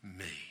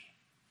me.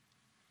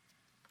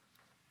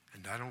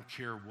 And I don't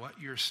care what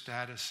your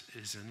status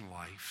is in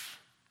life,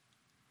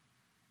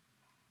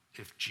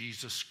 if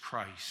Jesus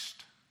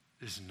Christ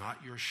is not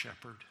your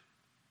shepherd,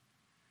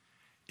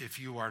 if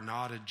you are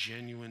not a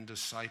genuine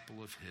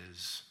disciple of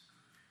his,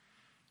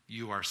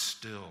 you are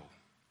still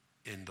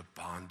in the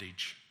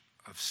bondage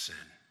of sin.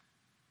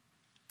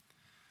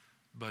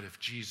 But if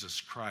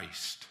Jesus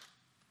Christ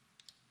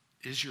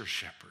is your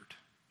shepherd,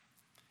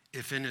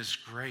 if in his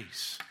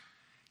grace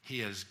he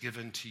has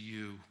given to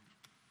you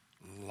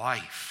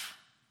life,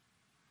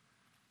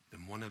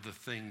 then one of the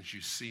things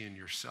you see in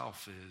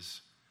yourself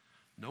is,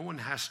 no one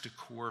has to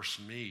coerce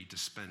me to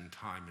spend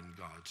time in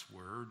God's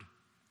word.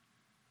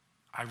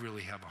 I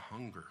really have a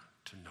hunger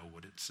to know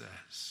what it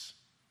says.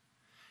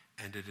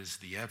 And it is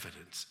the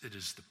evidence, it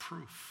is the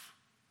proof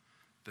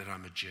that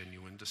I'm a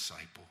genuine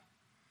disciple.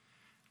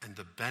 And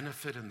the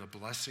benefit and the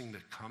blessing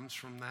that comes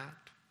from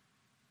that,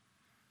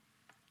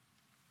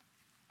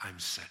 I'm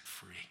set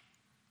free.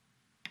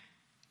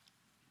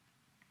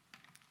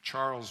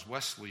 Charles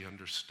Wesley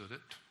understood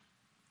it.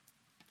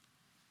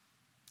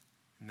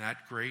 In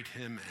that great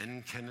hymn,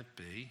 "And Can It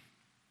Be?"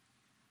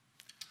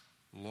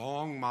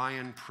 Long my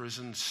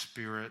imprisoned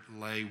spirit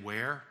lay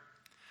where?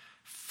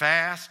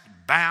 Fast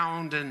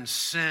bound in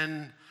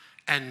sin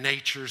and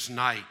nature's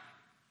night.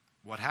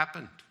 What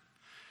happened?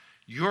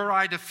 Your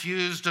eye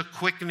diffused a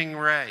quickening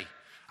ray.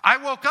 I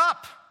woke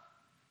up.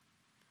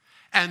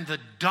 and the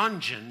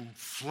dungeon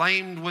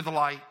flamed with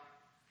light.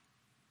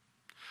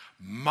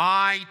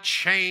 My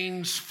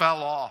chains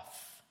fell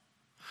off.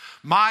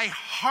 My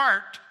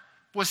heart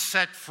was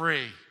set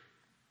free.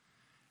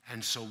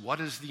 And so what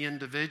does the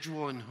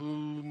individual in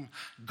whom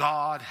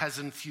God has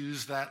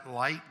infused that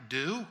light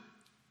do?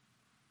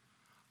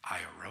 I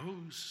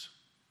arose.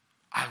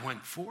 I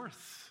went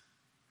forth.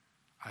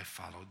 I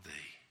followed thee.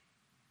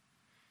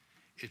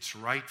 It's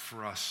right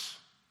for us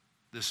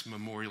this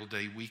Memorial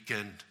Day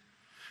weekend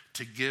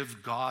to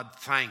give God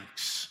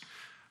thanks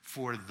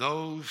for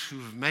those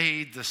who've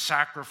made the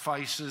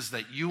sacrifices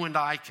that you and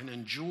I can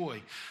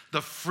enjoy,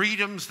 the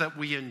freedoms that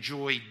we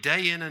enjoy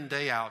day in and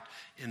day out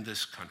in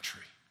this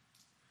country.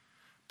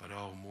 But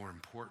more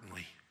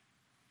importantly,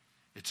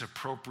 it's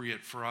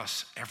appropriate for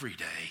us every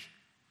day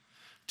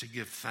to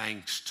give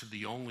thanks to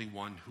the only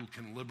one who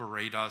can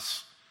liberate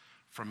us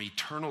from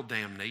eternal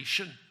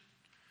damnation,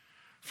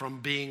 from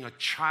being a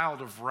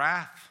child of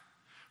wrath,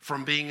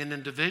 from being an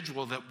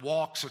individual that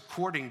walks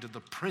according to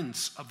the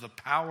prince of the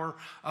power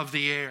of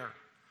the air,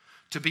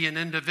 to be an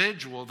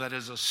individual that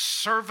is a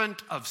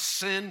servant of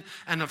sin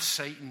and of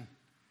Satan,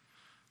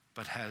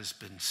 but has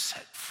been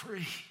set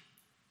free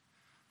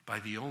by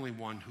the only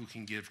one who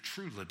can give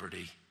true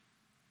liberty,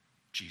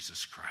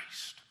 Jesus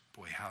Christ.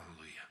 Boy,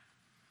 hallelujah.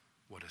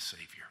 What a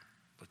Savior.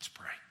 Let's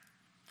pray.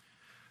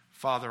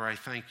 Father, I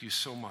thank you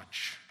so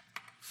much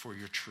for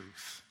your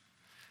truth,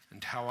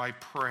 and how I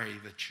pray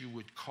that you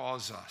would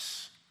cause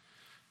us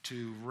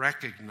to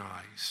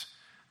recognize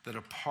that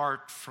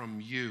apart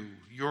from you,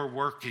 your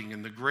working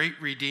and the great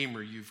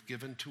Redeemer you've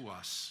given to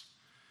us,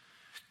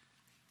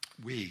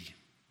 we,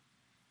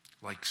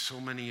 like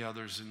so many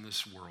others in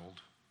this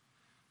world,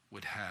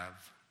 would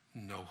have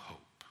no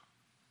hope.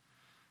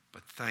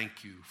 But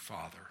thank you,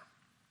 Father,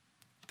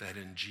 that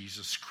in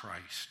Jesus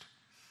Christ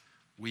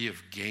we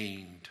have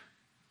gained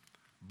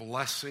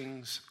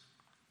blessings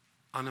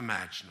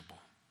unimaginable,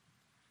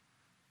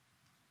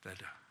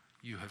 that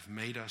you have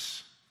made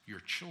us your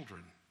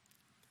children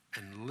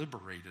and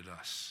liberated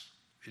us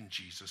in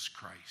Jesus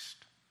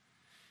Christ.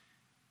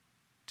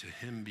 To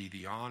him be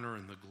the honor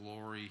and the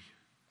glory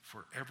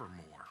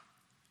forevermore.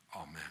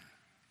 Amen.